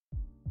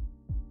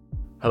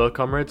Hello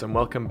comrades and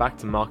welcome back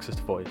to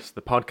Marxist Voice,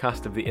 the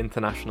podcast of the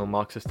international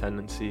Marxist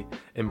tendency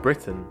in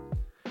Britain.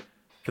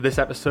 For this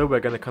episode we're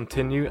going to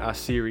continue our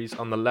series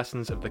on the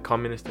lessons of the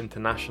Communist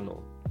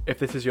International. If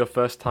this is your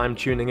first time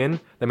tuning in,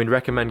 then we'd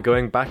recommend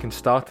going back and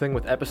starting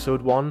with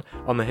episode 1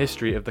 on the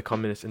history of the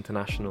Communist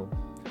International.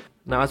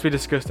 Now, as we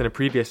discussed in a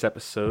previous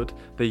episode,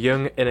 the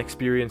young,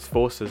 inexperienced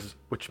forces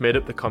which made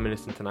up the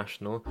Communist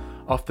International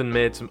often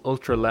made some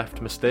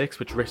ultra-left mistakes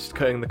which risked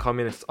cutting the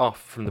communists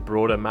off from the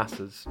broader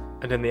masses.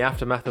 And in the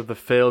aftermath of the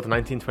failed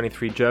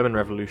 1923 German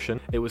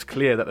Revolution, it was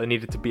clear that there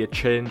needed to be a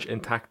change in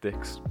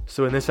tactics.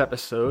 So in this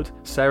episode,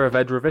 Sarah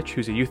Vedrovich,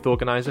 who's a youth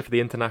organiser for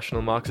the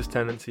international Marxist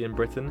tendency in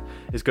Britain,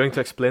 is going to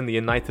explain the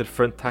United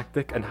Front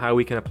tactic and how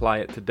we can apply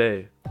it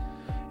today.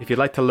 If you'd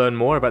like to learn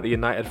more about the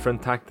United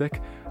Front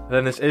tactic,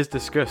 then this is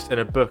discussed in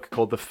a book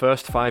called The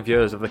First 5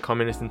 Years of the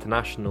Communist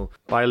International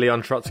by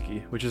Leon Trotsky,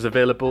 which is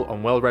available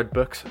on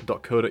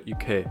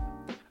wellreadbooks.co.uk.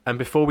 And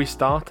before we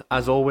start,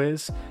 as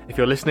always, if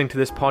you're listening to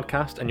this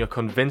podcast and you're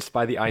convinced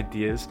by the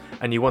ideas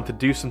and you want to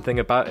do something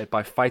about it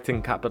by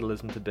fighting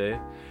capitalism today,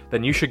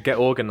 then you should get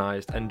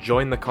organised and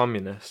join the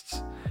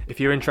communists. If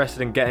you're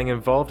interested in getting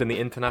involved in the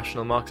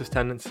international Marxist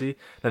tendency,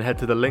 then head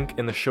to the link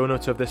in the show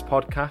notes of this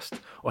podcast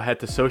or head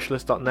to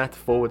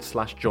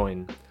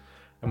socialist.net/join.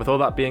 And with all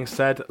that being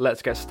said,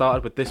 let's get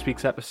started with this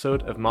week's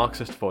episode of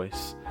Marxist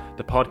Voice,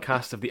 the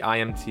podcast of the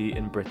IMT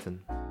in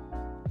Britain.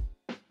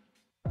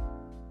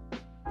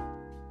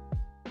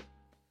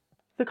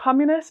 The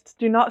communists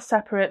do not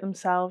separate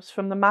themselves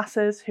from the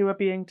masses who are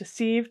being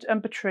deceived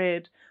and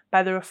betrayed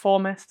by the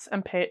reformists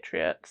and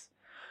patriots,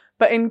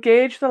 but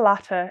engage the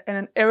latter in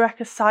an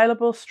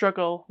irreconcilable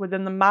struggle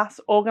within the mass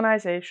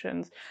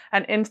organisations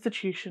and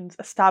institutions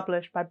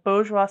established by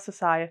bourgeois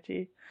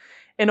society,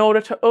 in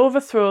order to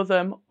overthrow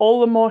them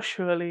all the more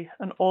surely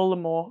and all the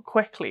more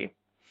quickly.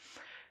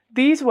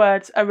 These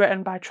words are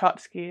written by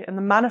Trotsky in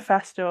the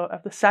manifesto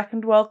of the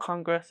Second World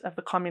Congress of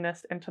the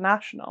Communist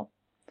International.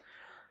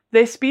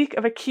 They speak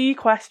of a key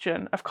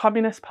question of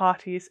communist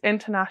parties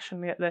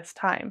internationally at this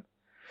time,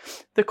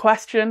 the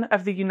question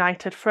of the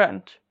United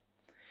Front.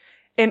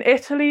 In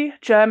Italy,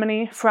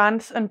 Germany,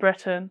 France and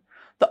Britain,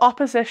 the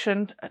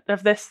opposition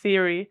of this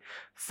theory,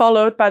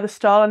 followed by the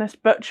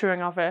Stalinist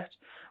butchering of it,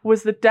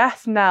 was the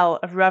death knell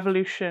of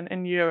revolution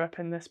in Europe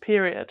in this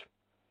period.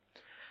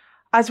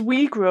 As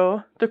we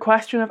grow, the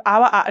question of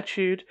our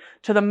attitude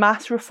to the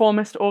mass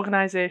reformist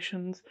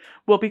organisations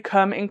will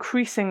become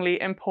increasingly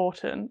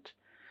important.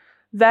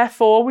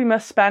 Therefore, we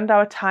must spend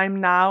our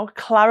time now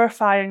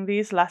clarifying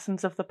these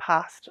lessons of the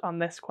past on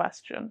this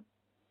question.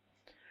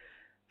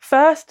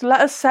 First,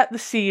 let us set the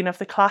scene of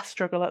the class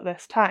struggle at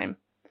this time.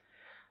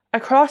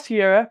 Across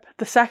Europe,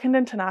 the Second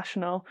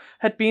International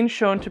had been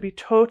shown to be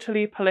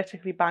totally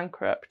politically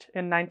bankrupt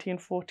in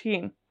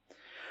 1914,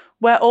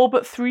 where all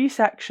but 3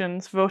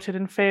 sections voted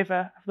in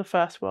favour of the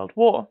First World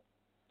War.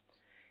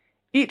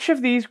 Each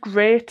of these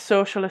great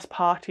socialist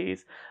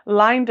parties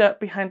lined up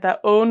behind their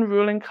own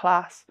ruling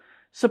class,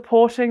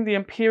 supporting the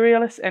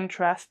imperialist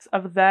interests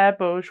of their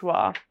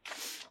bourgeois,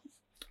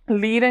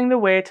 leading the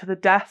way to the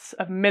deaths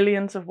of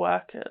millions of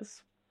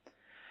workers.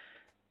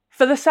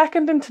 For the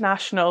Second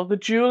International, the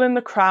jewel in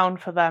the crown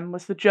for them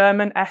was the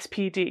German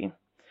SPD,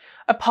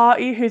 a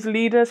party whose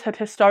leaders had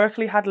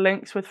historically had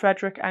links with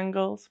Friedrich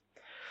Engels.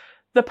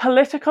 The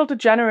political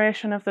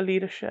degeneration of the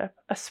leadership,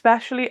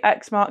 especially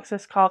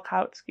ex-Marxist Karl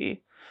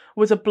Kautsky,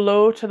 was a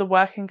blow to the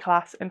working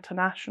class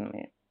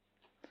internationally.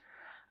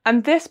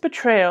 And this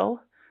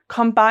betrayal,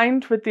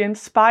 combined with the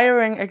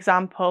inspiring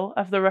example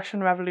of the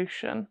Russian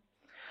Revolution,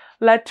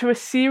 led to a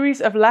series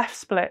of left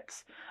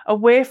splits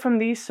away from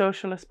these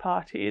socialist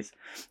parties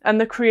and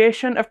the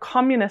creation of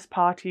communist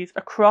parties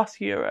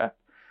across Europe,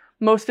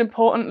 most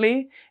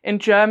importantly in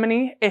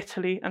Germany,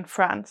 Italy and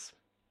France.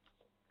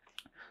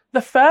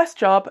 The first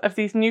job of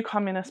these new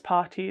communist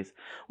parties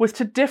was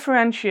to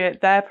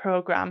differentiate their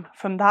programme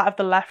from that of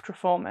the left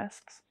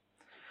reformists.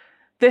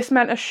 This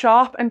meant a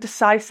sharp and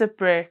decisive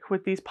break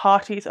with these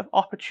parties of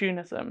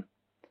opportunism.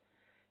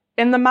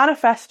 In the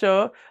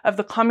manifesto of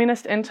the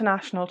Communist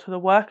International to the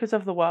workers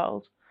of the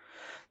world,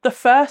 the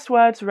first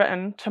words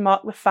written to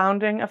mark the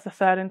founding of the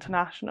Third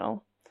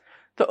International,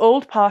 the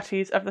old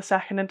parties of the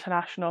Second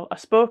International are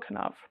spoken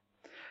of.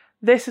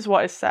 This is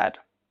what is said.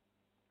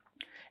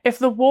 If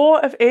the War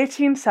of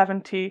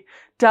 1870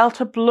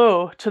 dealt a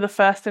blow to the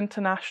First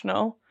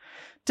International,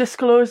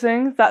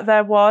 disclosing that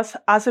there was,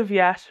 as of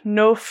yet,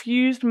 no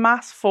fused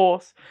mass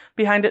force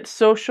behind its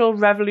social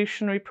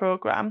revolutionary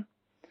programme,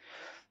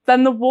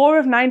 then the War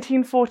of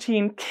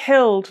 1914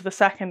 killed the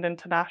Second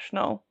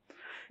International,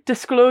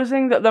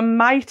 disclosing that the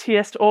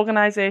mightiest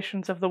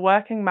organisations of the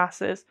working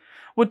masses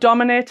were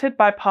dominated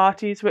by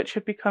parties which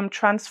had become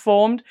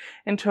transformed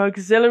into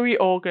auxiliary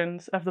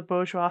organs of the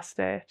bourgeois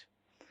state.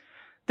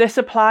 This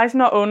applies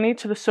not only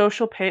to the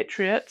social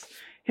patriots,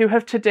 who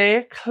have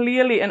today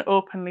clearly and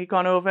openly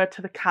gone over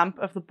to the camp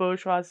of the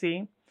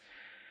bourgeoisie,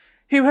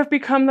 who have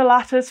become the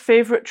latter's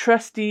favourite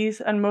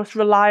trustees and most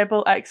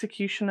reliable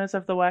executioners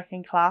of the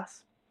working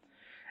class.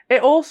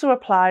 it also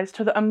applies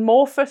to the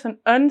amorphous and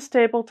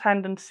unstable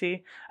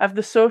tendency of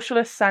the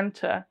Socialist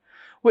Centre,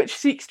 which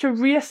seeks to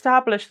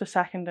re-establish the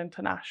Second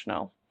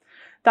International.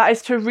 That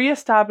is to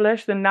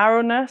re-establish the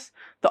narrowness,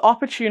 the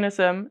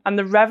opportunism, and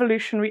the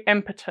revolutionary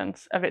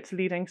impotence of its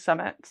leading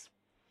summits.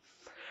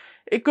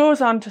 It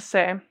goes on to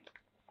say,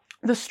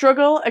 the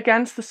struggle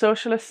against the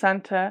Socialist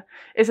Centre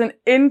is an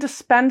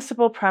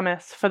indispensable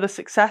premise for the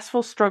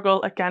successful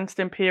struggle against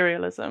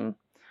imperialism.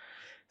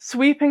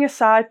 Sweeping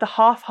aside the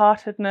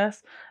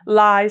half-heartedness,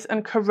 lies,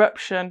 and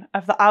corruption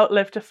of the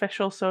outlived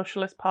official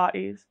socialist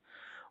parties,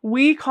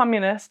 we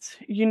communists,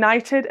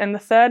 united in the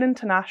Third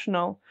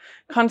International,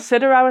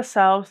 consider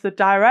ourselves the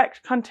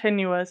direct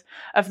continuers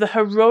of the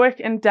heroic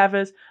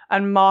endeavours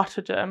and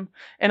martyrdom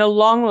in a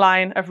long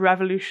line of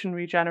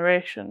revolutionary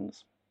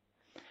generations.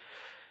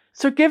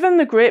 So given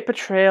the great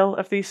betrayal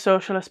of these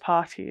socialist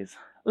parties,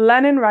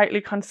 Lenin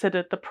rightly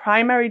considered the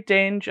primary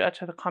danger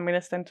to the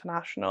Communist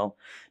International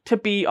to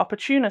be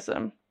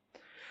opportunism.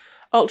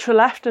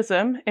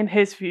 Ultraleftism, in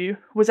his view,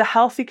 was a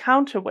healthy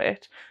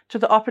counterweight to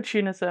the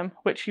opportunism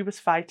which he was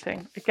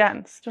fighting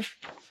against.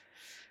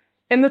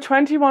 In the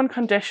 21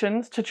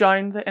 conditions to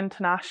join the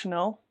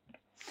International,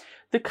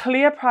 the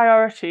clear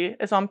priority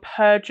is on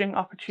purging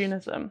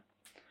opportunism.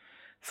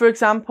 For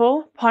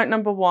example, point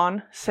number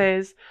 1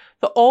 says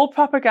that all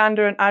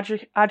propaganda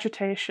and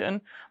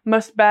agitation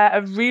must bear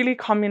a really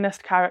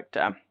communist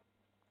character.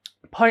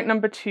 Point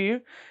number 2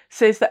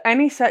 says that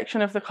any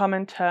section of the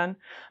Comintern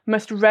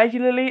must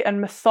regularly and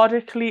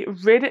methodically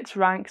rid its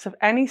ranks of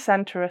any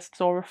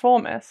centrists or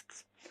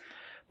reformists.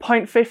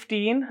 Point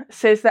 15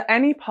 says that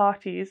any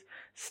parties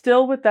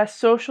still with their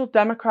social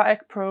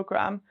democratic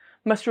programme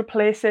must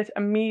replace it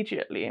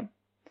immediately.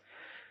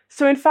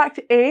 So in fact,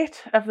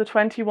 8 of the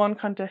 21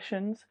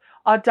 conditions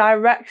are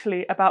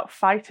directly about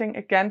fighting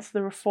against the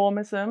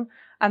reformism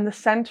and the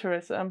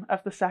centrism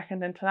of the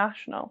Second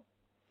International.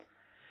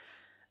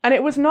 And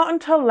it was not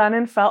until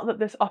Lenin felt that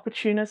this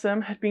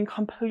opportunism had been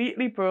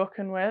completely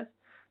broken with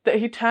that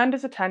he turned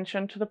his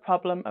attention to the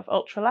problem of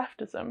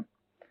ultraleftism.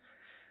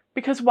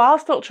 Because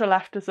whilst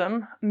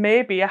ultraleftism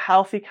may be a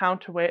healthy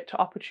counterweight to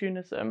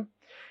opportunism,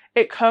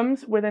 it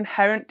comes with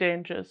inherent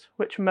dangers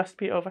which must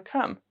be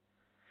overcome.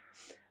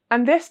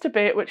 And this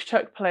debate which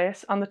took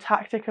place on the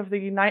tactic of the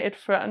United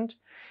Front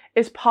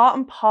is part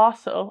and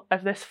parcel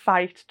of this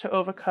fight to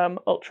overcome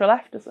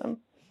ultraleftism.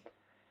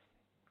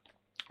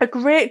 A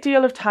great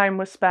deal of time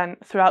was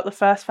spent throughout the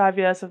first 5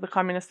 years of the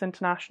Communist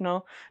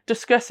International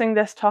discussing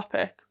this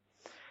topic.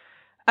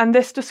 And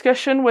this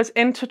discussion was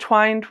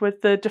intertwined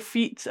with the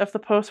defeats of the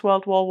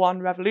post-World War I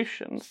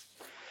revolutions.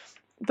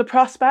 The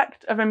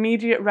prospect of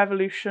immediate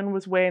revolution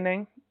was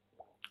waning,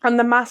 and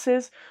the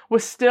masses were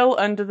still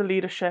under the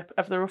leadership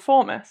of the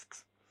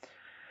reformists.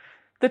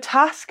 The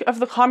task of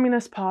the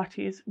Communist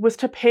parties was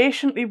to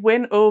patiently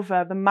win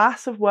over the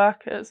mass of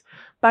workers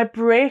by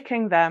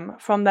breaking them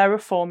from their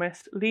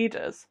reformist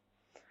leaders.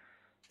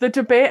 The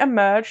debate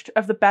emerged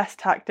of the best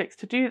tactics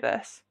to do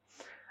this,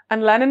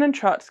 and Lenin and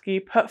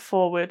Trotsky put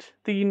forward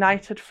the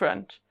United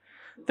Front,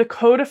 the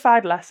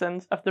codified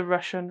lessons of the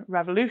Russian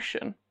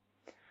Revolution.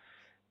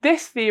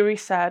 This theory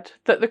said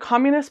that the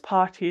Communist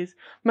parties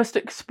must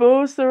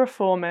expose the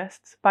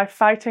reformists by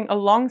fighting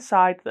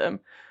alongside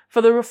them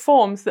for the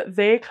reforms that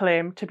they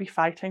claim to be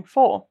fighting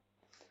for.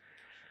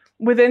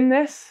 Within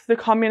this, the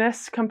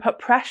Communists can put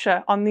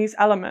pressure on these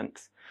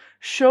elements,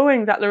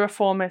 showing that the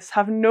reformists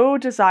have no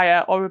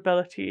desire or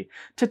ability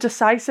to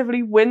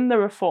decisively win the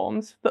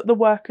reforms that the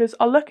workers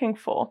are looking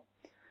for.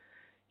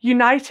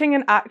 Uniting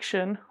in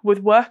action with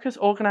workers'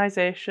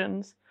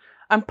 organisations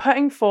and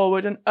putting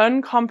forward an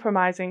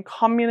uncompromising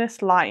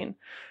communist line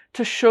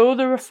to show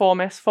the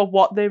reformists for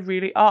what they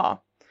really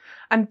are,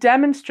 and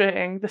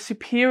demonstrating the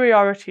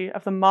superiority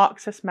of the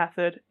Marxist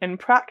method in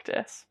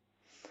practice.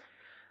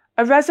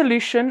 A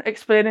resolution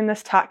explaining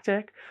this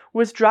tactic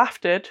was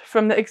drafted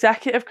from the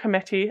Executive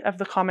Committee of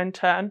the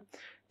Comintern,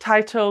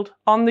 titled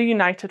On the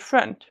United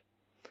Front.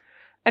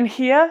 And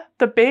here,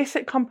 the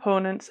basic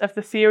components of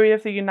the theory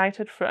of the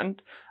United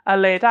Front are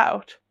laid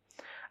out.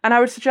 And I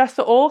would suggest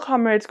that all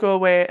comrades go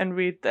away and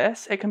read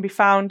this. It can be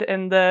found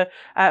in the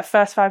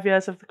first 5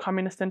 years of the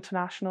Communist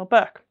International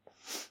book.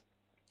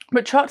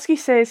 But Trotsky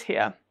says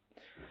here,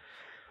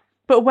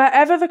 but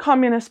wherever the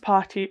Communist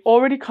Party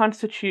already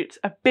constitutes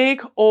a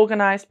big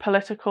organised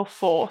political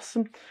force,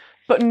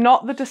 but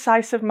not the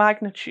decisive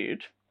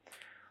magnitude,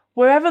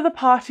 wherever the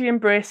party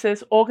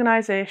embraces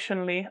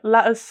organisationally,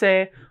 let us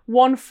say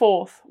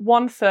 1/4,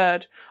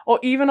 1/3, or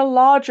even a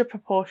larger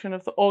proportion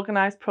of the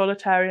organised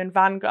proletarian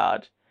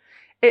vanguard,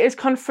 it is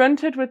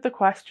confronted with the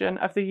question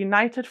of the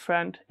United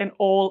Front in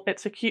all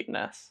its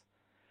acuteness.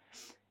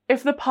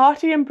 If the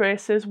party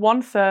embraces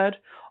 1/3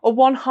 or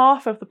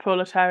 1/2 of the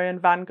proletarian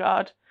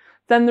vanguard,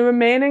 then the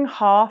remaining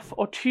half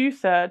or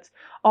 2/3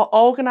 are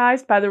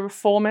organised by the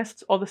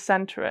reformists or the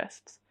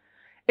centrists.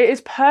 It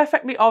is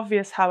perfectly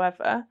obvious,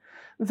 however,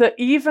 that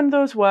even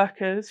those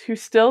workers who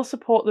still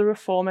support the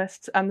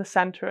reformists and the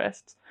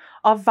centrists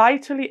are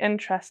vitally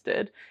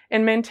interested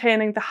in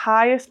maintaining the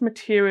highest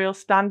material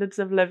standards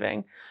of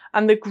living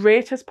and the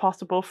greatest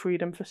possible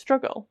freedom for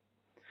struggle.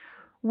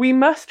 We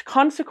must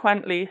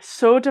consequently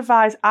so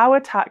devise our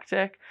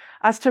tactic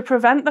as to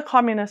prevent the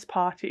Communist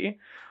Party,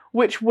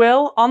 which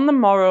will on the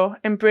morrow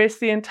embrace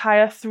the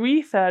entire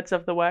 3/3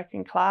 of the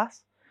working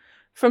class,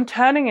 from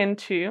turning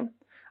into,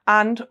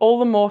 and all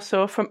the more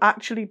so from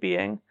actually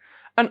being,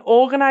 an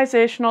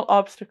organisational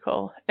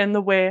obstacle in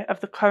the way of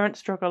the current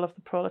struggle of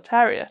the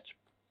proletariat.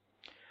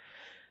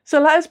 So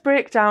let us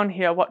break down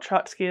here what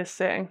Trotsky is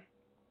saying.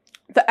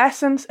 The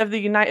essence of the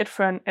United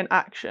Front in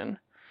action.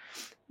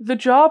 The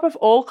job of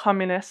all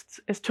communists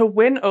is to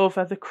win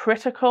over the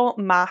critical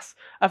mass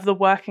of the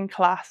working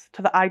class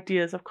to the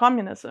ideas of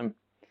communism.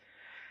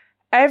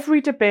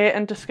 Every debate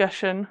and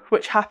discussion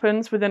which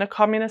happens within a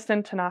communist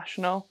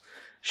international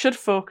should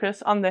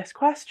focus on this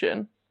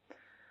question.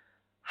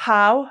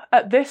 How,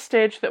 at this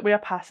stage that we are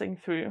passing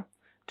through,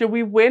 do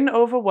we win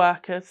over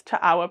workers to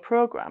our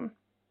programme?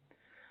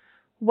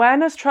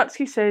 When, as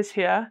Trotsky says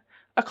here,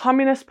 a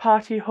communist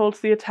party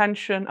holds the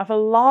attention of a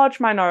large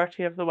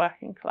minority of the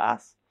working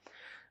class,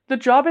 the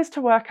job is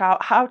to work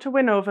out how to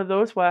win over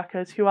those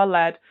workers who are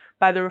led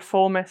by the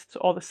reformists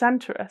or the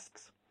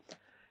centrists.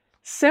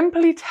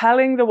 Simply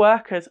telling the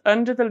workers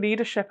under the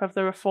leadership of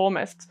the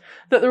reformists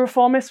that the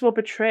reformists will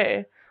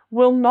betray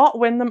will not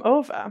win them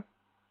over.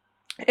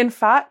 In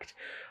fact,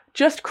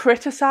 just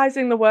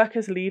criticising the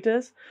workers'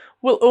 leaders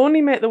will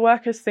only make the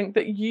workers think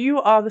that you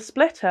are the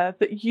splitter,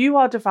 that you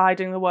are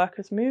dividing the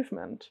workers'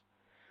 movement.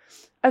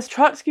 As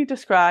Trotsky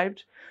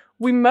described,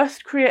 we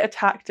must create a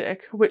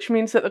tactic which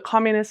means that the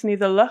communists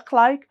neither look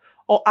like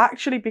or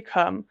actually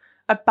become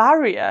a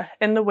barrier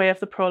in the way of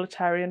the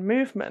proletarian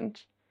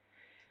movement.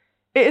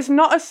 It is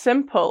not as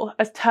simple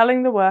as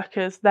telling the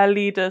workers their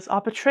leaders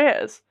are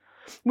betrayers.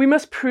 We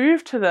must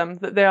prove to them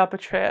that they are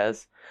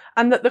betrayers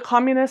and that the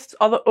communists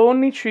are the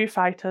only true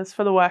fighters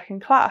for the working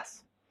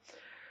class.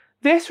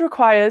 This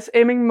requires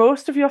aiming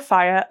most of your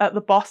fire at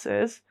the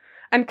bosses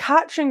and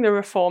catching the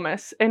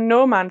reformists in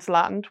no man's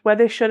land where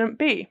they shouldn't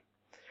be.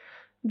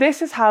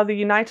 This is how the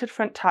United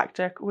Front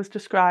tactic was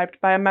described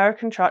by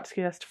American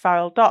Trotskyist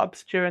Farrell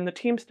Dobbs during the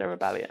Teamster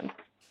Rebellion.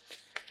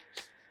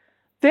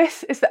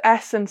 This is the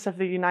essence of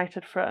the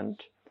United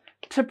Front,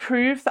 to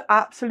prove the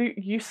absolute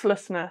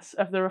uselessness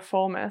of the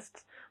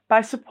reformists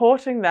by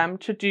supporting them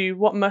to do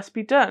what must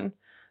be done,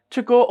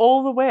 to go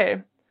all the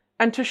way,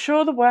 and to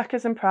show the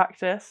workers in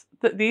practice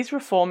that these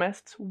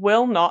reformists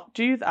will not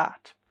do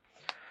that.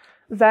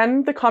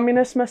 Then the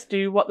communists must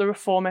do what the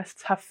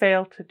reformists have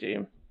failed to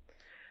do.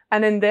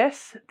 And in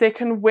this, they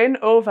can win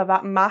over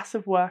that mass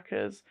of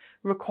workers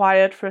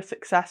required for a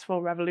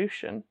successful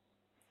revolution.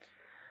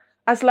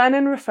 As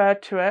Lenin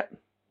referred to it,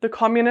 the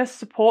communists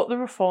support the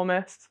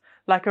reformists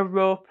like a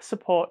rope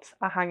supports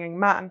a hanging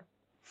man.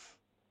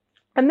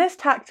 And this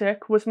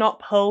tactic was not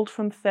pulled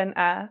from thin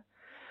air,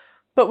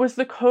 but was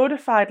the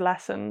codified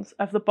lessons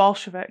of the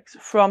Bolsheviks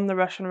from the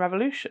Russian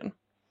Revolution.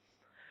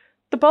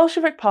 The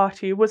Bolshevik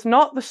Party was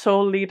not the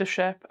sole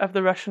leadership of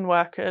the Russian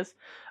workers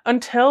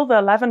until the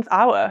 11th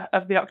hour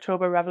of the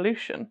October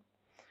Revolution.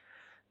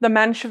 The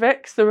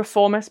Mensheviks, the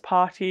reformist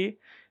party,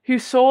 who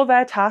saw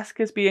their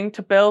task as being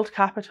to build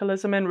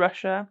capitalism in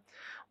Russia,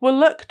 were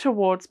looked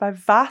towards by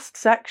vast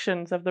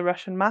sections of the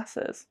Russian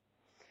masses.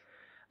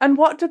 And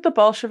what did the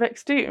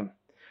Bolsheviks do?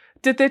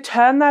 Did they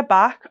turn their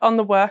back on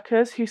the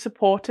workers who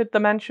supported the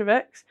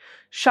Mensheviks,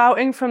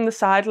 shouting from the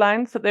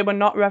sidelines that they were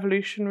not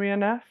revolutionary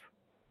enough?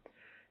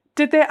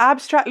 Did they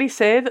abstractly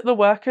say that the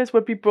workers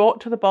would be brought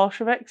to the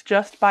Bolsheviks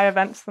just by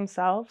events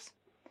themselves?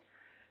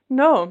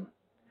 No.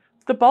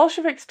 The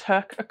Bolsheviks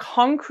took a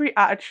concrete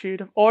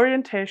attitude of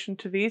orientation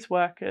to these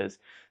workers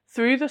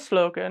through the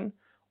slogan,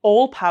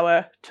 "All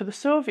power to the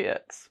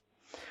Soviets."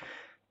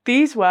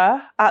 These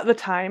were, at the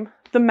time,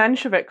 the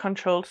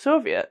Menshevik-controlled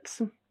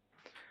Soviets.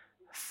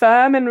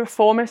 Firm in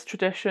reformist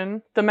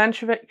tradition, the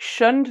Mensheviks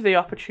shunned the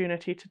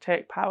opportunity to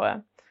take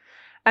power,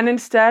 and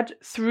instead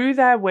threw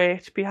their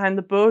weight behind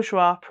the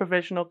bourgeois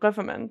provisional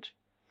government.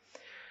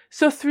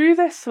 So through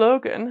this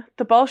slogan,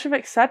 the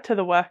Bolsheviks said to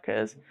the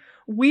workers,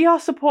 "We are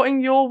supporting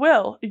your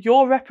will,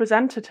 your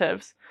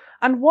representatives."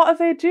 And what are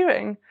they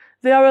doing?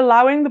 They are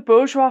allowing the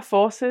bourgeois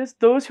forces,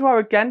 those who are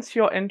against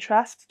your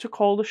interests, to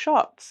call the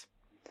shots.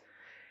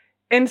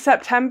 In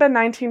September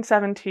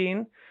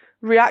 1917,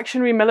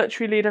 reactionary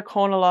military leader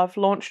Kornilov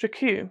launched a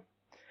coup.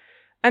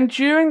 And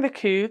during the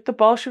coup, the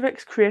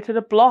Bolsheviks created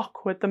a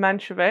bloc with the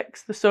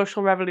Mensheviks, the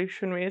social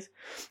revolutionaries,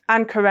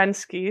 and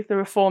Kerensky, the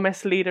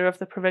reformist leader of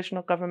the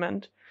provisional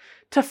government,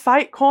 to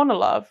fight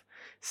Kornilov,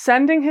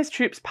 sending his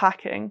troops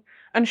packing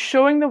and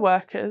showing the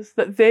workers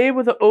that they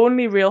were the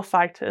only real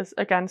fighters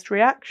against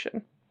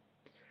reaction.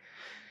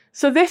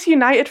 So this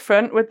united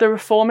front with the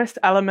reformist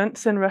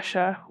elements in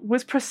Russia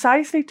was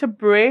precisely to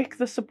break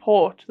the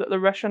support that the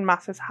Russian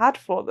masses had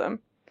for them.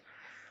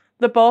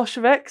 The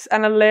Bolsheviks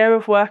and a layer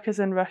of workers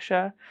in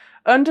Russia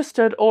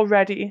understood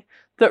already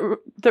that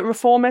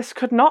reformists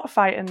could not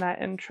fight in their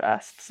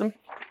interests.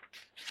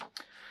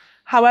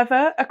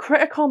 However, a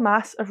critical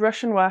mass of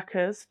Russian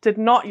workers did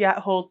not yet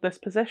hold this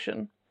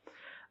position,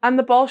 and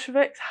the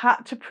Bolsheviks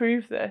had to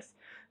prove this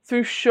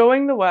through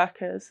showing the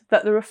workers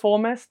that the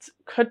reformists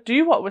could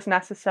do what was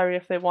necessary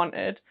if they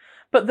wanted,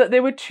 but that they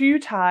were too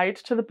tied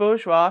to the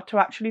bourgeois to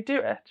actually do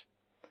it.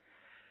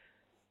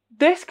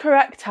 This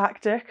correct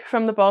tactic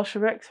from the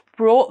Bolsheviks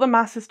brought the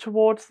masses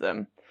towards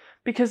them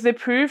because they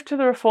proved to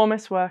the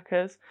reformist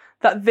workers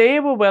that they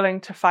were willing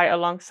to fight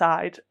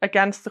alongside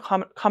against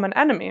the common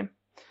enemy.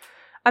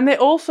 And they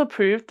also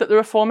proved that the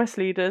reformist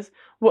leaders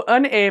were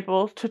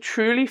unable to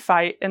truly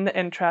fight in the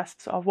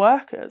interests of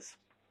workers.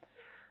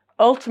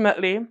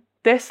 Ultimately,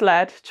 this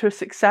led to a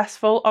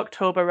successful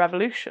October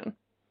Revolution.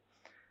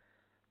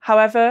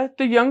 However,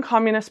 the young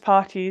communist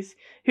parties,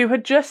 who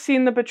had just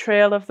seen the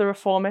betrayal of the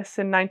reformists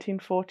in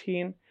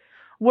 1914,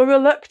 were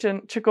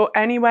reluctant to go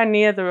anywhere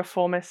near the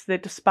reformists they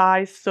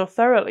despised so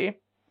thoroughly.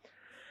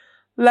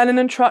 Lenin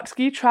and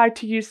Trotsky tried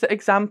to use the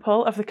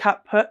example of the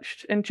Kapp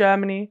Putsch in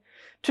Germany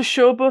to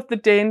show both the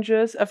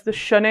dangers of the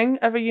shunning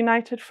of a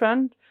united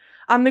front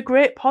and the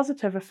great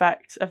positive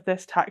effects of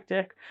this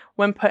tactic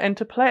when put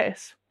into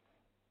place.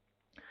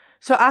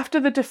 So after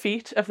the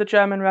defeat of the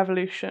German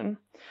Revolution,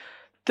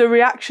 the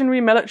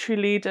reactionary military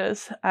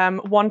leaders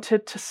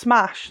wanted to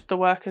smash the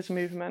workers'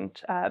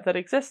 movement that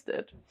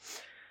existed.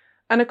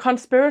 And a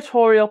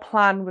conspiratorial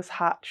plan was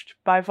hatched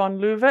by von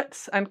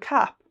Lewitz and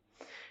Kapp,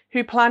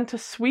 who planned to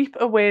sweep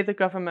away the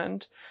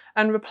government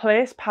and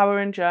replace power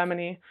in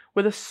Germany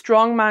with a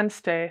strongman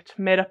state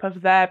made up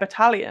of their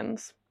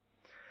battalions.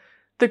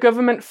 The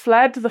government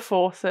fled the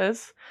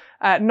forces,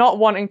 not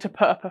wanting to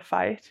put up a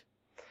fight.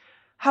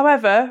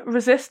 However,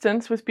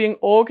 resistance was being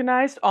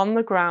organised on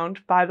the ground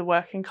by the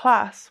working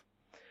class.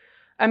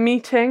 A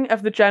meeting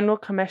of the General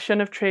Commission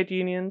of Trade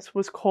Unions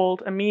was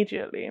called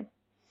immediately.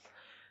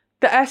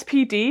 The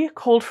SPD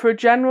called for a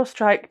general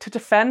strike to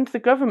defend the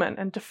government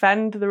and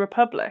defend the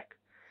Republic.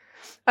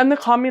 And the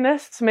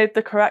communists made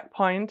the correct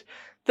point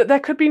that there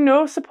could be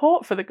no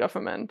support for the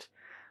government.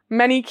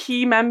 Many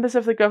key members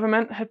of the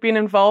government had been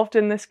involved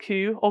in this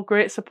coup or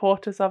great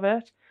supporters of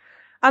it,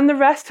 and the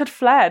rest had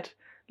fled,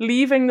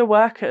 leaving the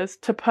workers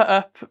to put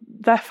up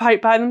their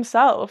fight by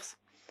themselves.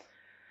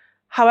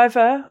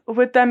 However,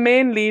 with their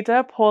main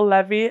leader, Paul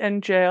Levy, in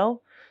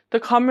jail, the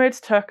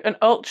comrades took an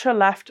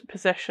ultra-left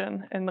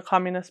position in the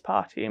Communist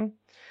Party.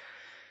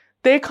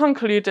 They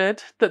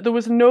concluded that there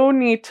was no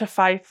need to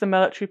fight the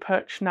military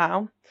putsch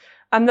now,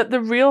 and that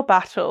the real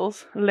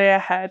battles lay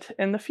ahead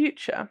in the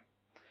future.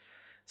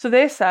 So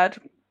they said,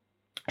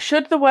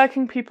 should the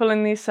working people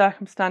in these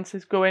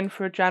circumstances go in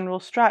for a general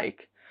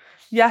strike?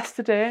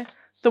 Yesterday,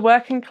 the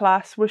working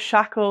class was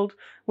shackled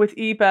with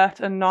Ebert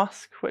and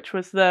Nosk, which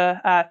was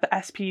the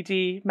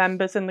SPD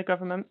members in the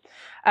government,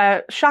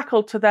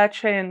 shackled to their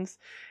chains.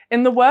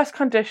 In the worst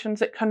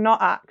conditions, it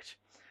cannot act.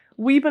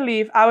 We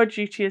believe our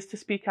duty is to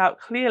speak out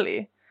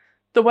clearly.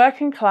 The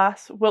working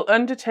class will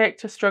undertake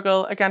to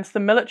struggle against the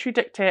military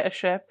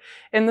dictatorship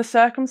in the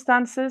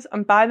circumstances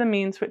and by the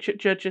means which it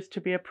judges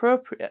to be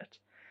appropriate.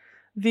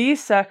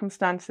 These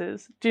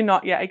circumstances do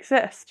not yet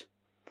exist.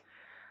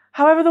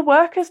 However, the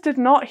workers did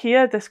not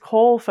hear this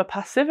call for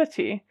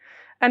passivity,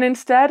 and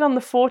instead on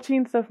the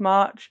 14th of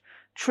March,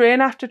 train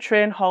after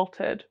train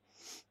halted,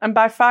 and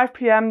by 5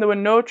 p.m. there were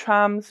no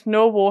trams,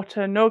 no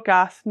water, no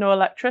gas, no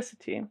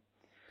electricity.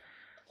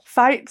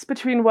 Fights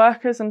between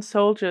workers and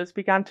soldiers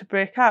began to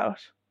break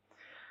out,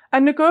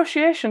 and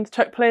negotiations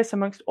took place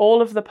amongst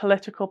all of the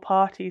political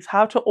parties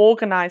how to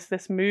organise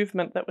this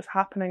movement that was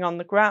happening on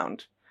the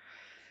ground.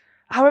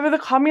 However, the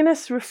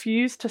communists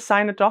refused to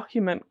sign a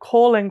document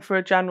calling for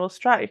a general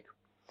strike.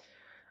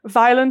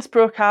 Violence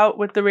broke out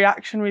with the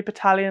reactionary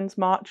battalions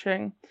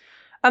marching,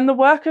 and the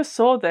workers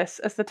saw this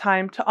as the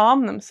time to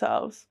arm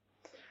themselves.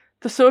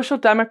 The Social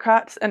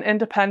Democrats and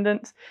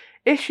Independents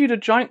issued a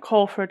joint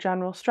call for a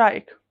general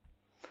strike.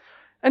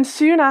 And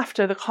soon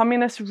after, the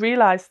communists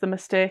realised the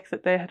mistake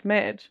that they had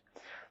made,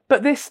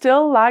 but they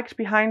still lagged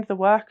behind the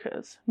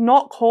workers,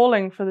 not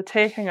calling for the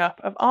taking up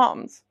of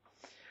arms.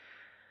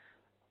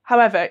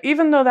 However,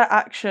 even though their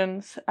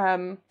actions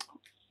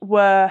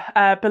were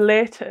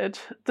belated,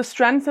 the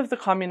strength of the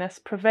communists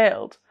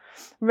prevailed,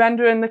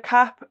 rendering the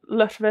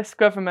Kapp-Luttwitz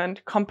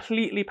government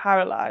completely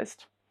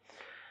paralysed.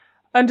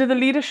 Under the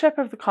leadership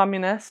of the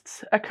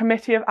communists, a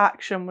committee of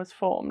action was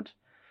formed,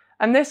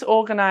 and this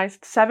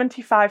organised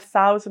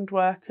 75,000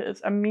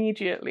 workers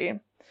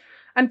immediately,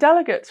 and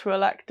delegates were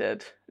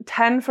elected,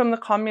 10 from the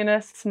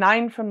communists,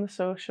 9 from the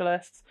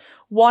socialists,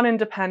 1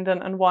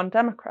 independent and 1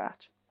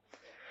 Democrat.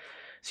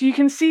 So you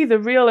can see the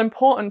real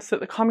importance that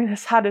the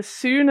communists had as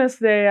soon as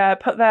they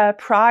put their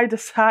pride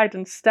aside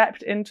and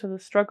stepped into the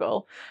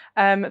struggle.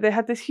 They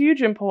had this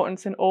huge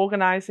importance in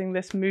organising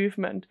this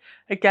movement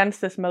against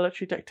this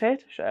military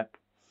dictatorship.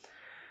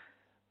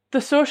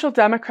 The Social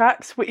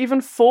Democrats were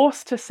even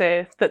forced to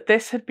say that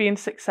this had been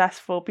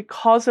successful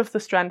because of the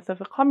strength of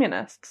the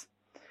communists.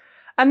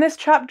 And this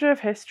chapter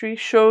of history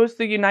shows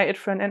the United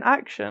Front in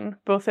action,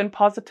 both in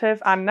positive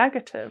and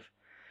negative.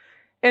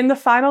 In the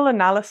final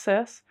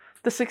analysis,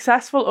 the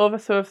successful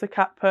overthrow of the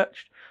Kapp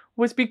Putsch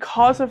was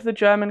because of the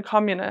German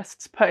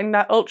communists putting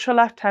their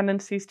ultra-left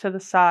tendencies to the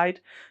side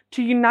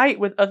to unite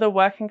with other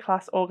working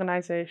class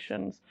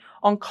organisations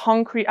on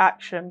concrete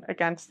action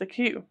against the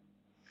coup.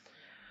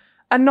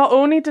 And not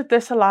only did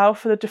this allow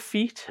for the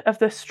defeat of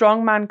the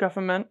strongman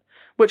government,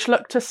 which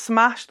looked to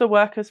smash the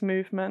workers'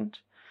 movement,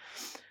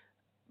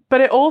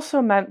 but it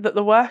also meant that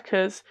the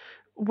workers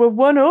were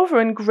won over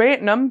in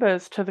great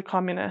numbers to the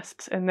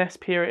communists in this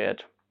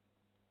period.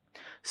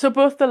 So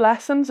both the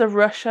lessons of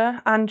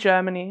Russia and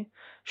Germany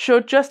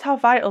showed just how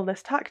vital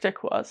this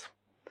tactic was.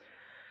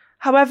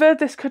 However,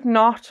 this could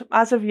not,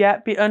 as of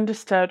yet, be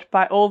understood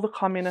by all the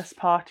communist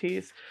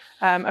parties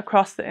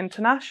across the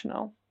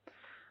International.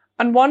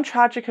 And one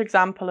tragic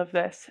example of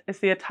this is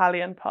the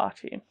Italian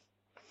party.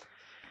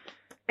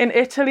 In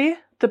Italy,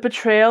 the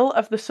betrayal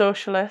of the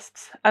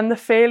socialists and the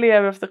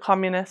failure of the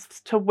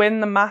communists to win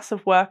the mass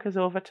of workers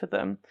over to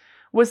them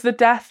was the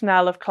death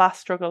knell of class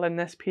struggle in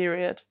this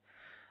period,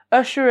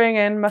 ushering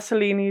in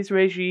Mussolini's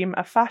regime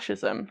of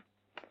fascism.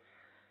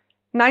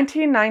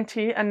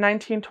 1990 and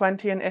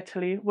 1920 in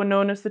Italy were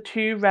known as the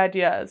two red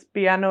years,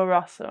 Biennio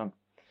Rosso.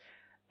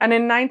 And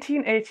in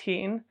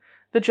 1918,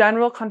 the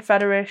General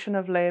Confederation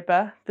of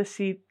Labour, the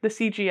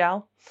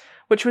CGL,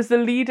 which was the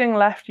leading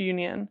left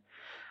union,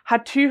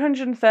 had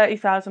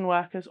 230,000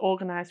 workers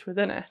organised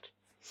within it.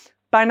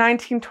 By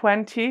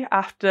 1920,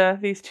 after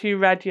these two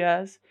red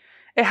years,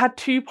 it had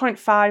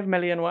 2.5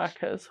 million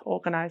workers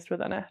organised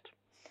within it.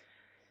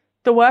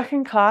 The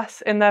working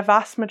class, in their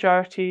vast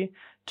majority,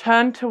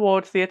 turned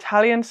towards the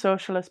Italian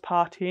Socialist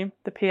Party,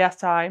 the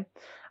PSI,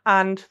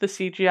 and the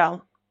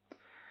CGL.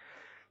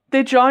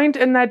 They joined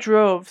in their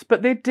droves,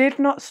 but they did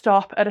not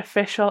stop at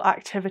official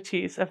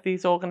activities of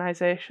these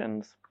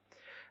organisations.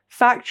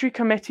 Factory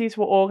committees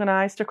were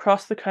organised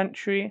across the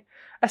country,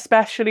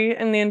 especially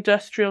in the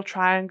industrial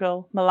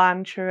triangle,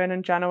 Milan, Turin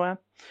and Genoa,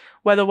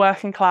 where the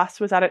working class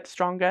was at its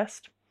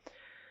strongest.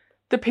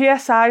 The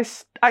PSI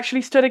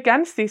actually stood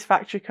against these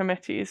factory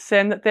committees,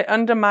 saying that they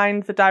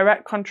undermined the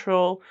direct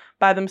control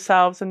by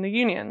themselves and the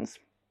unions.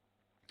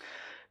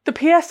 The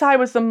PSI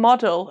was the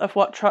model of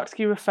what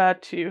Trotsky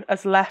referred to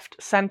as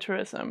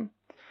left-centrism.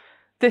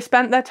 They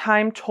spent their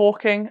time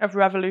talking of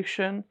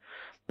revolution,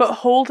 but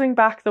holding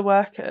back the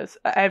workers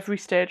at every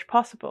stage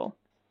possible.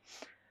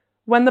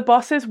 When the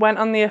bosses went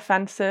on the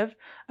offensive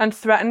and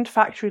threatened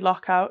factory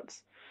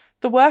lockouts,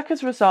 the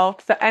workers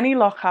resolved that any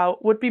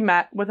lockout would be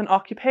met with an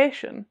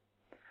occupation.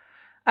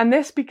 And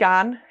this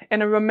began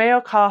in a Romeo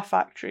car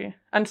factory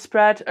and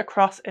spread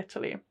across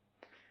Italy.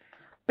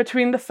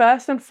 Between the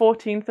 1st and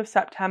 14th of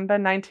September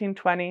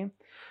 1920,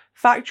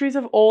 factories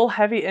of all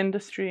heavy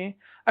industry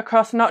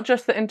across not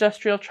just the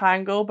industrial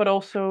triangle but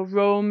also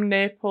Rome,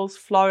 Naples,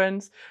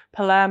 Florence,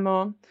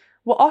 Palermo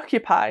were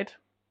occupied.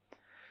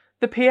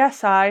 The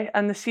PSI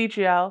and the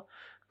CGL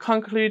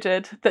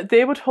concluded that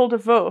they would hold a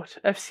vote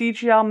of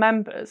CGL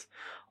members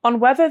on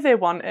whether they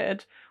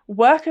wanted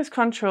workers'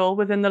 control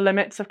within the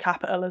limits of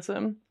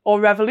capitalism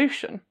or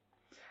revolution.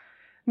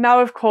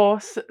 Now, of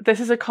course, this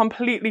is a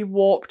completely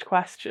warped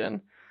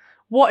question.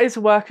 What is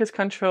workers'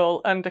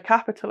 control under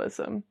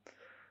capitalism?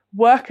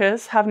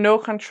 Workers have no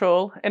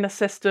control in a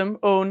system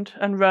owned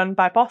and run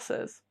by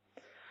bosses.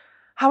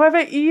 However,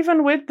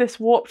 even with this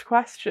warped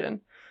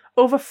question,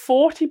 over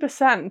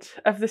 40%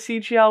 of the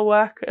CGL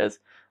workers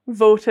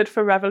voted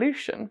for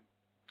revolution.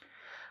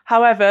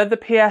 However, the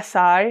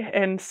PSI,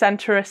 in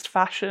centrist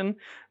fashion,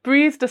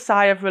 breathed a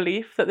sigh of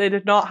relief that they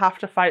did not have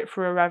to fight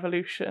for a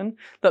revolution,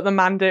 that the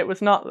mandate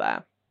was not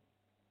there.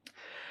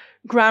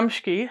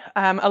 Gramsci,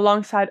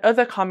 alongside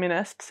other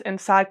communists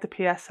inside the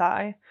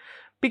PSI,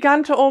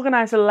 began to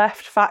organise a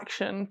left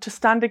faction to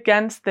stand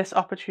against this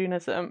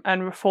opportunism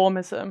and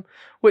reformism,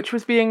 which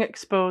was being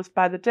exposed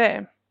by the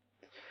day.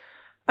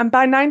 And by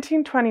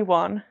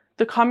 1921,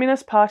 the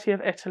Communist Party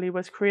of Italy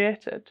was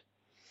created.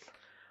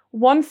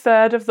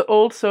 1/3 of the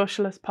old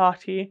Socialist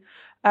Party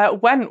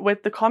went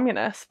with the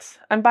Communists,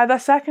 and by their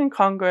second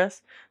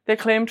Congress, they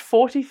claimed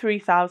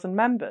 43,000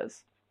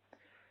 members.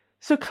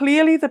 So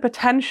clearly the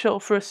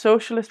potential for a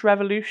socialist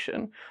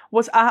revolution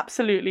was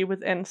absolutely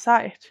within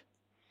sight.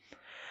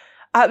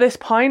 At this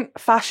point,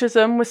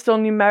 fascism was still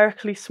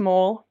numerically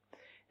small.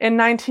 In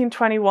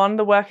 1921,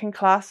 the working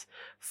class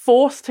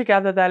forced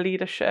together their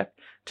leadership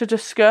to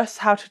discuss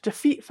how to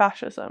defeat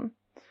fascism.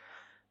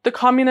 The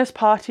Communist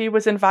Party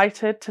was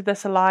invited to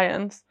this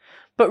alliance,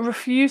 but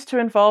refused to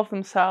involve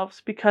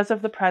themselves because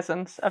of the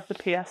presence of the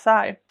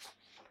PSI.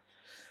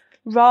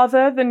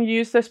 Rather than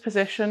use this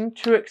position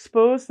to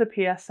expose the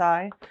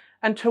PSI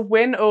and to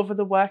win over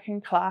the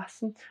working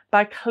class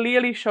by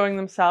clearly showing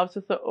themselves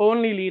as the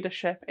only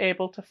leadership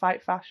able to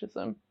fight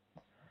fascism,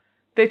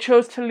 they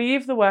chose to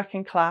leave the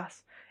working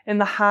class in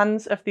the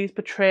hands of these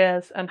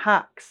betrayers and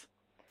hacks.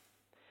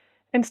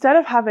 Instead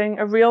of having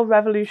a real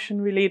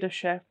revolutionary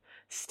leadership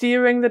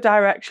steering the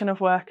direction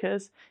of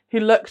workers who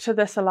looked to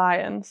this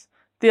alliance,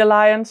 the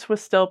alliance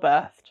was still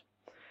birthed.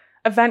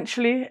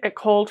 Eventually, it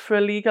called for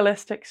a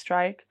legalistic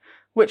strike,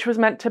 which was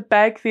meant to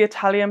beg the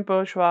Italian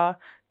bourgeois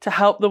to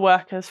help the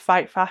workers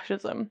fight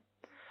fascism.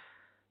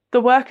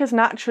 The workers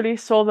naturally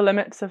saw the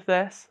limits of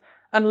this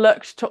and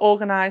looked to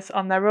organise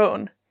on their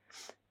own,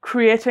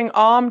 creating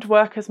armed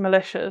workers'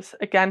 militias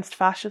against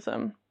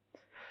fascism.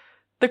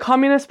 The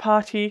Communist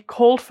Party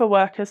called for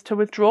workers to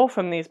withdraw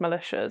from these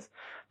militias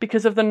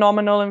because of the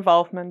nominal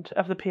involvement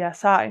of the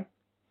PSI.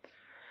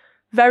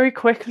 Very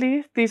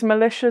quickly, these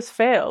militias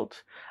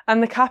failed,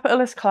 and the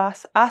capitalist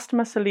class asked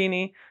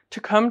Mussolini to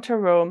come to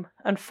Rome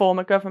and form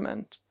a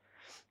government.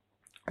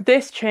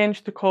 This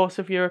changed the course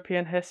of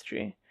European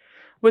history,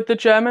 with the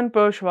German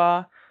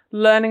bourgeois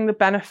learning the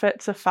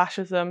benefits of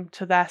fascism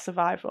to their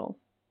survival.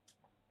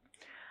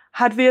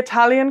 Had the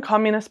Italian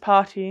Communist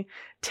Party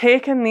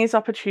taken these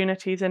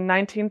opportunities in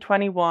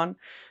 1921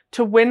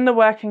 to win the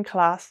working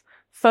class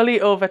fully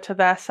over to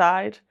their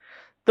side,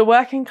 the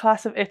working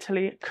class of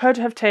Italy could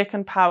have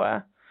taken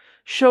power,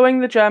 showing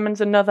the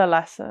Germans another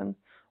lesson,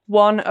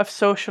 one of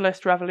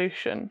socialist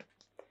revolution.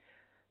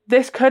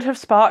 This could have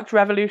sparked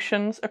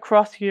revolutions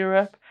across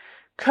Europe,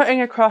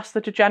 cutting across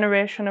the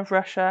degeneration of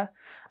Russia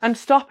and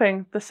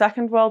stopping the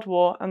Second World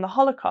War and the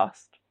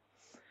Holocaust.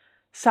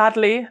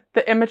 Sadly,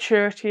 the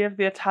immaturity of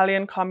the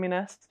Italian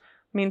communists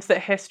means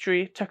that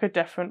history took a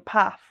different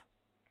path.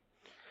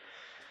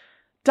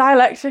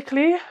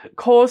 Dialectically,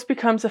 cause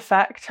becomes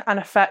effect and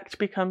effect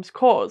becomes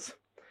cause.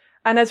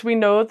 And as we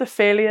know, the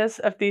failures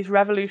of these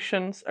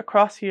revolutions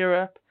across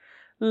Europe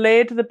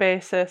laid the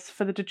basis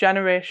for the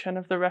degeneration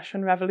of the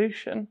Russian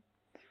Revolution.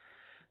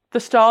 The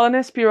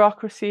Stalinist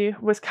bureaucracy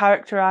was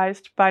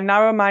characterized by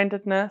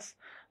narrow-mindedness,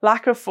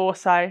 lack of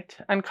foresight,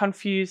 and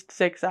confused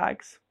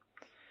zigzags.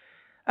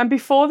 And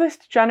before this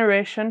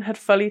degeneration had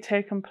fully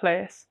taken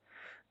place,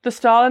 the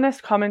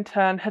Stalinist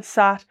Comintern had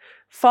sat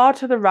far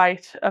to the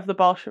right of the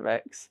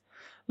Bolsheviks,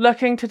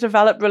 looking to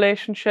develop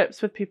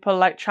relationships with people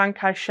like Chiang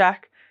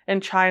Kai-shek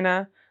in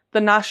China,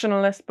 the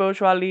nationalist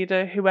bourgeois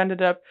leader who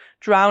ended up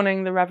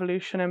drowning the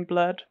revolution in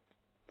blood.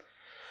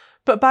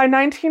 But by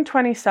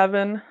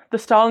 1927, the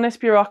Stalinist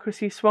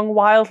bureaucracy swung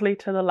wildly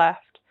to the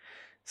left,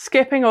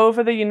 skipping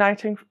over the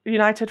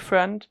United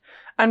Front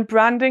and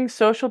branding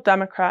Social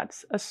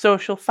Democrats as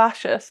social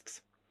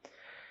fascists.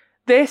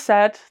 They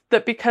said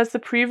that because the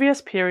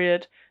previous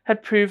period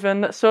had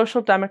proven that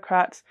Social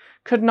Democrats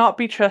could not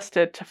be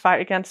trusted to fight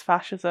against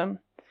fascism,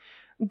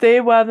 they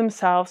were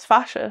themselves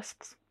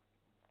fascists.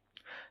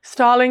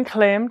 Stalin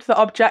claimed that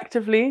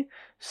objectively,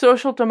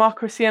 social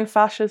democracy and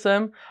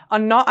fascism are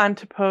not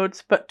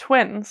antipodes but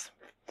twins.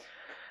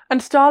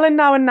 And Stalin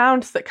now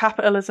announced that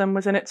capitalism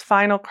was in its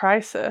final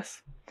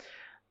crisis.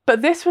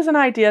 But this was an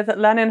idea that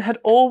Lenin had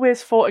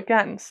always fought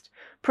against,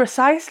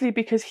 precisely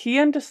because he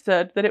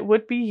understood that it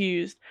would be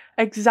used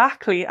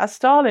exactly as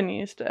Stalin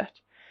used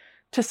it,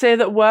 to say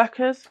that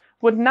workers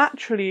would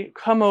naturally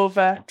come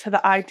over to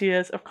the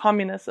ideas of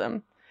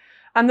communism,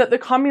 and that the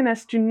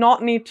communists do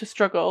not need to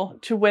struggle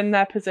to win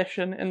their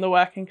position in the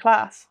working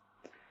class.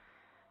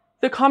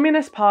 The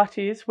communist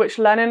parties, which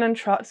Lenin and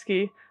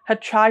Trotsky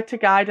had tried to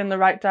guide in the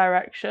right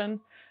direction,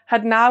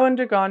 had now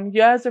undergone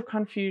years of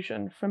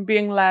confusion from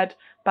being led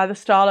by the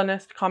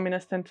Stalinist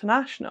Communist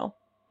International.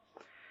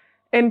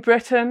 In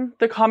Britain,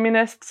 the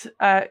communists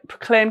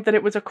proclaimed that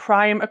it was a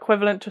crime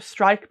equivalent to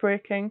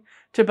strike-breaking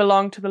to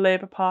belong to the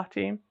Labour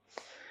Party.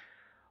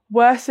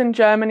 Worse, in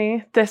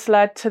Germany, this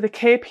led to the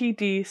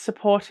KPD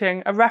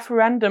supporting a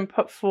referendum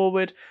put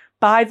forward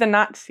by the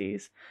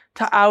Nazis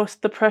to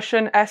oust the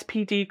Prussian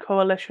SPD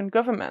coalition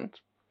government.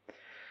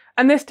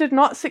 And this did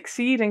not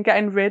succeed in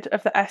getting rid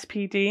of the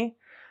SPD,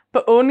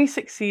 but only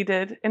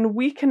succeeded in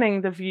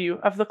weakening the view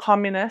of the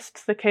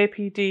communists, the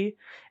KPD,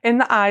 in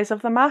the eyes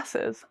of the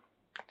masses.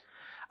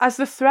 As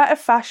the threat of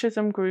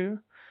fascism grew,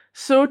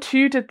 so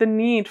too did the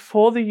need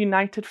for the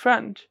United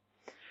Front.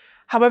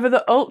 However,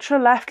 the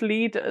ultra-left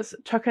leaders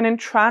took an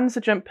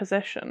intransigent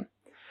position.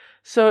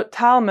 So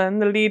Talman,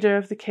 the leader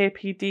of the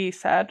KPD,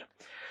 said,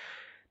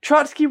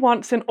 "Trotsky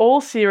wants in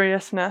all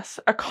seriousness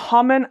a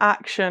common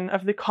action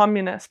of the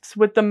communists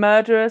with the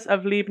murderers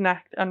of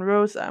Liebknecht and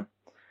Rosa.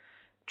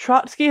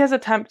 Trotsky has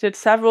attempted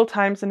several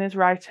times in his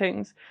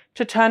writings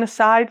to turn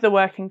aside the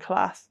working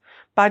class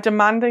by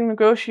demanding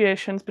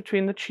negotiations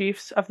between the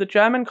chiefs of the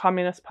German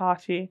Communist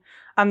Party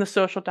and the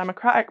Social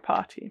Democratic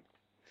Party.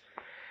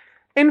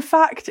 In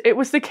fact, it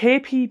was the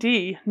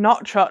KPD,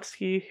 not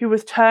Trotsky, who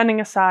was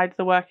turning aside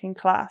the working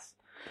class,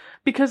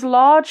 because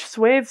large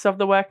swathes of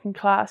the working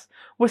class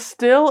were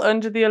still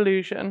under the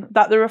illusion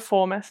that the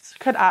reformists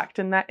could act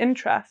in their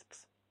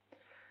interests.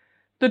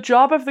 The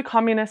job of the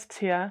communists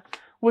here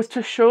was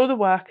to show the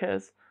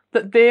workers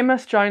that they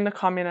must join the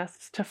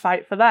communists to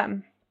fight for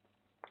them.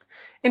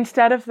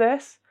 Instead of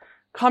this,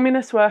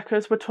 communist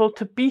workers were told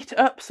to beat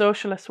up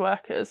socialist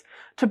workers,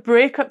 to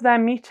break up their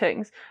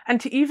meetings,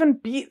 and to even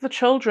beat the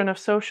children of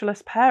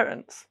socialist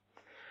parents.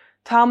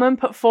 Talman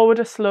put forward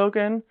a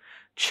slogan,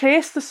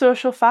 "Chase the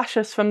social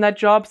fascists from their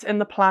jobs in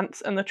the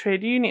plants and the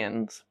trade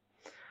unions."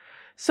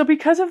 So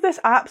because of this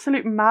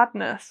absolute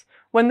madness,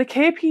 when the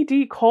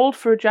KPD called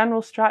for a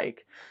general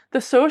strike,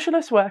 the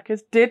socialist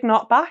workers did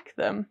not back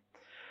them.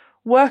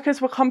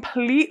 Workers were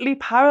completely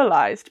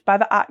paralysed by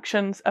the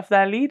actions of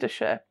their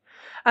leadership,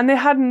 and they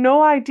had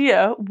no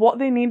idea what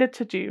they needed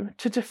to do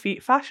to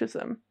defeat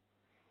fascism.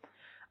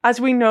 As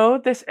we know,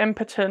 this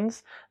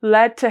impotence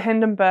led to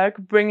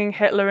Hindenburg bringing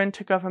Hitler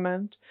into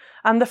government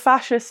and the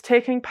fascists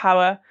taking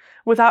power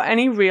without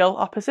any real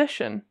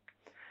opposition.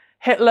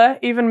 Hitler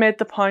even made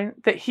the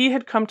point that he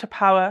had come to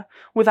power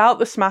without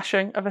the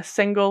smashing of a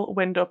single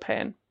window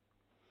pane.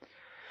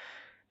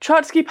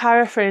 Trotsky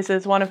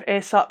paraphrases one of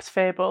Aesop's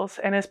fables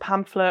in his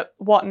pamphlet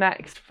What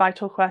Next?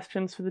 Vital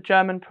Questions for the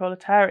German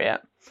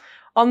Proletariat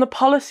on the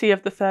policy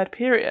of the Third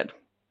Period.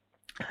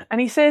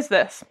 And he says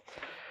this: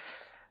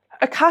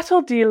 "A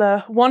cattle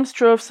dealer once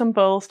drove some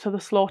bulls to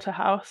the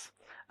slaughterhouse,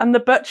 and the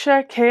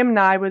butcher came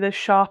nigh with his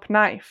sharp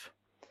knife.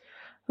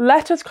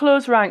 'Let us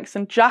close ranks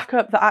and jack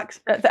up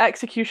the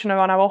executioner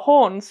on our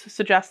horns,'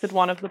 suggested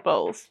one of the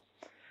bulls.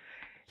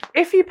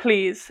 'If you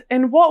please,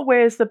 in what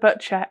way is the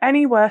butcher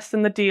any worse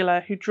than the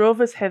dealer who drove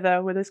us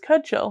hither with his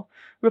cudgel?'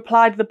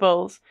 replied the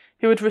bulls,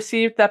 who had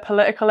received their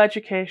political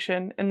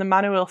education in the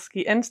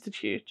Manuilsky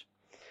Institute.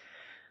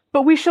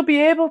 'But we shall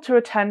be able to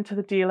attend to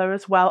the dealer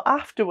as well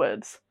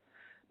afterwards.'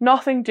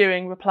 'Nothing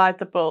doing,' replied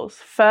the bulls,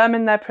 firm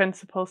in their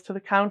principles to the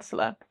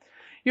councillor.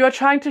 'You are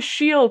trying to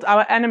shield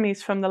our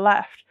enemies from the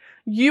left.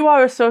 You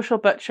are a social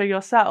butcher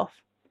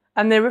yourself.'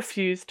 And they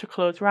refused to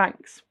close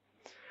ranks."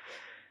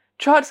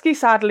 Trotsky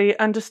sadly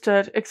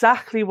understood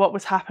exactly what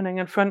was happening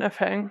in front of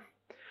him.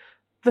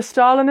 The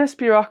Stalinist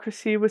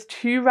bureaucracy was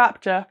too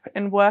wrapped up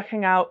in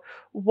working out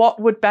what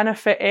would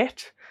benefit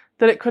it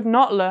that it could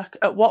not look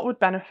at what would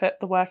benefit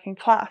the working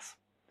class.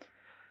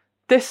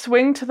 This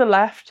swing to the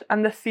left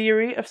and the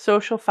theory of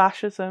social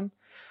fascism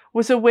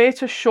was a way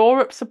to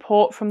shore up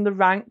support from the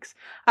ranks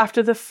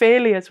after the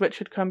failures which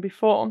had come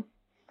before.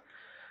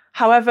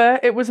 However,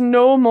 it was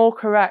no more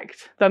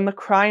correct than the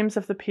crimes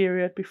of the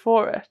period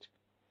before it.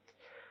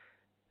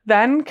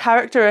 Then,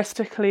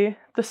 characteristically,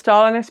 the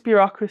Stalinist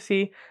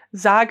bureaucracy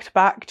zagged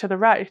back to the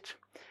right.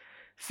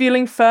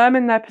 Feeling firm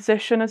in their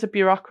position as a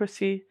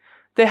bureaucracy,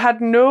 they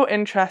had no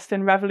interest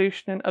in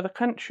revolution in other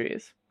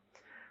countries.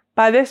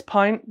 By this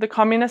point, the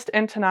Communist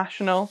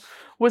International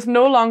was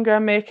no longer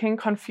making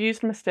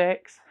confused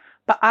mistakes,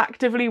 but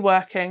actively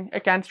working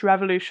against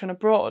revolution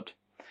abroad,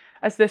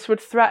 as this would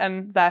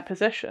threaten their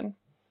position.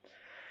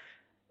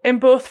 In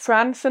both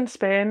France and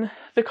Spain,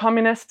 the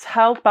communists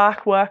held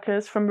back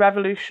workers from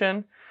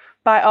revolution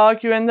by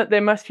arguing that they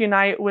must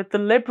unite with the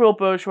liberal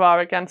bourgeois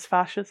against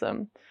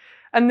fascism,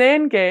 and they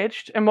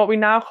engaged in what we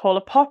now call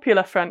a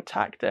popular front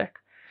tactic.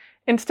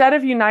 Instead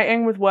of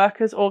uniting with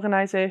workers'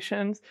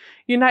 organisations,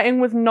 uniting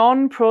with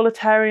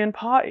non-proletarian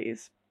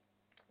parties.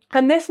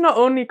 And this not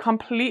only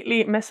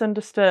completely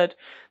misunderstood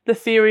the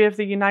theory of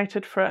the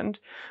United Front,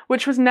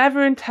 which was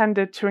never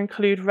intended to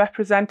include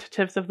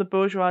representatives of the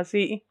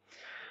bourgeoisie,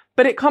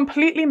 but it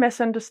completely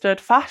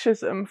misunderstood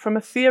fascism from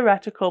a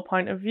theoretical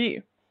point of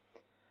view.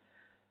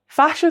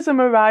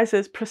 Fascism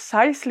arises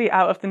precisely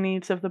out of the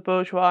needs of the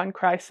bourgeois in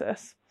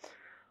crisis.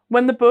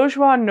 When the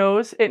bourgeois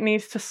knows it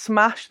needs to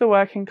smash the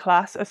working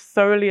class as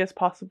thoroughly as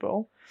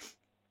possible,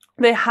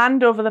 they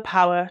hand over the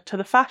power to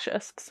the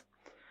fascists.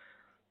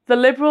 The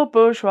liberal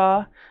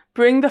bourgeois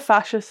bring the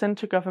fascists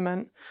into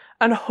government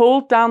and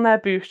hold down their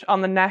boot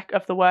on the neck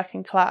of the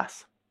working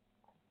class.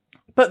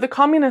 But the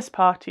communist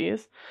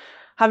parties,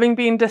 having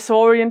been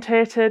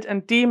disorientated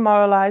and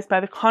demoralised by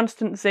the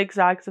constant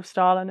zigzags of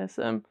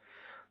Stalinism,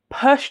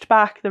 pushed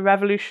back the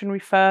revolutionary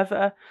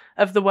fervour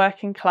of the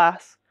working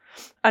class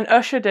and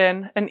ushered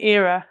in an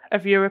era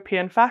of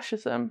European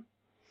fascism.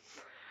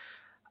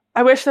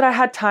 I wish that I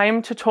had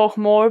time to talk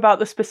more about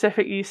the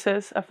specific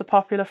uses of the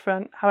Popular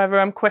Front, however,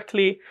 I'm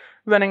quickly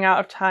running out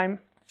of time.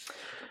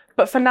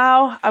 But for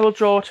now, I will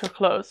draw to a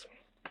close.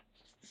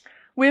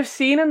 We have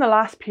seen in the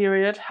last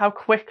period how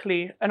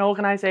quickly an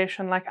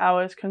organisation like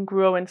ours can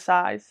grow in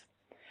size.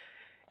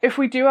 If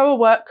we do our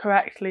work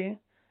correctly,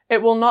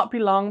 it will not be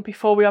long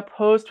before we are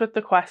posed with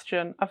the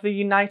question of the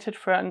United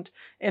Front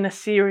in a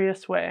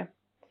serious way.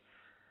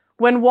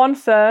 When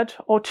 1/3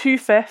 or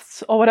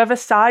 2/5 or whatever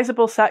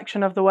sizable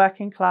section of the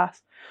working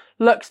class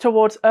looks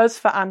towards us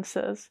for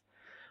answers,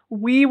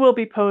 we will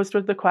be posed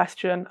with the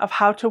question of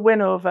how to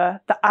win over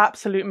the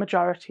absolute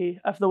majority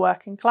of the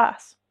working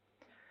class.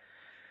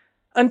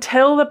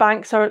 Until the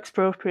banks are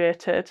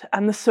expropriated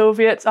and the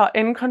Soviets are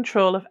in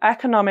control of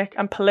economic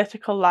and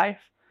political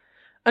life,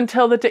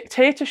 until the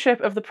dictatorship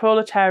of the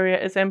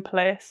proletariat is in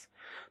place,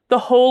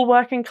 the whole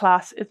working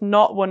class is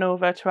not won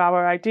over to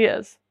our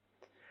ideas.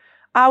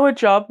 Our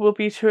job will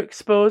be to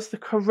expose the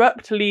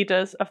corrupt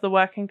leaders of the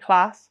working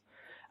class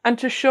and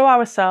to show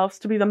ourselves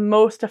to be the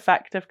most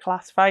effective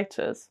class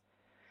fighters.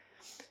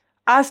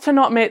 As to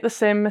not make the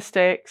same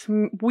mistakes,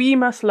 we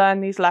must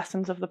learn these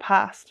lessons of the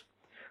past.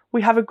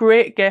 We have a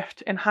great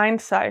gift in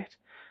hindsight,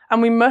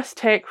 and we must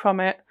take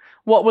from it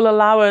what will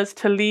allow us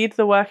to lead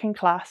the working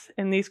class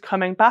in these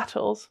coming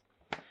battles.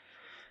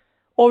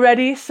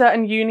 Already,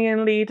 certain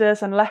union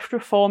leaders and left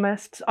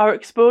reformists are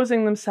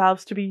exposing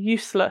themselves to be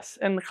useless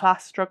in the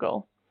class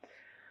struggle.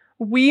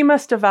 We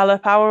must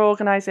develop our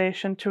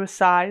organisation to a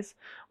size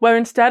where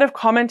instead of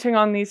commenting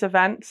on these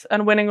events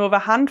and winning over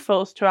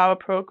handfuls to our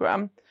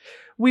programme,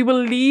 We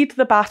will lead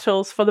the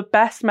battles for the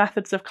best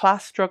methods of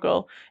class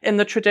struggle in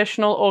the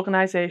traditional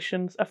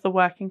organisations of the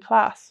working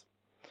class.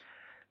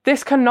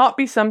 This cannot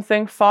be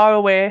something far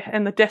away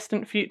in the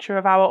distant future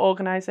of our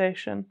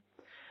organisation.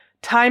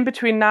 Time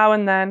between now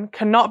and then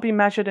cannot be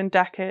measured in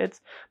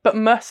decades, but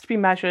must be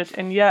measured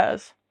in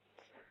years.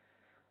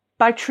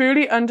 By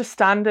truly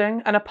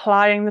understanding and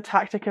applying the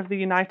tactic of the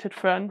United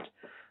Front,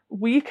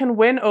 we can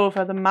win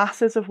over the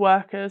masses of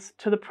workers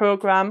to the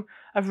programme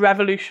of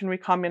revolutionary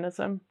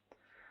communism.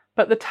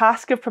 But the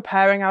task of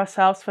preparing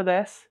ourselves for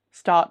this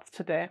starts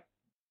today.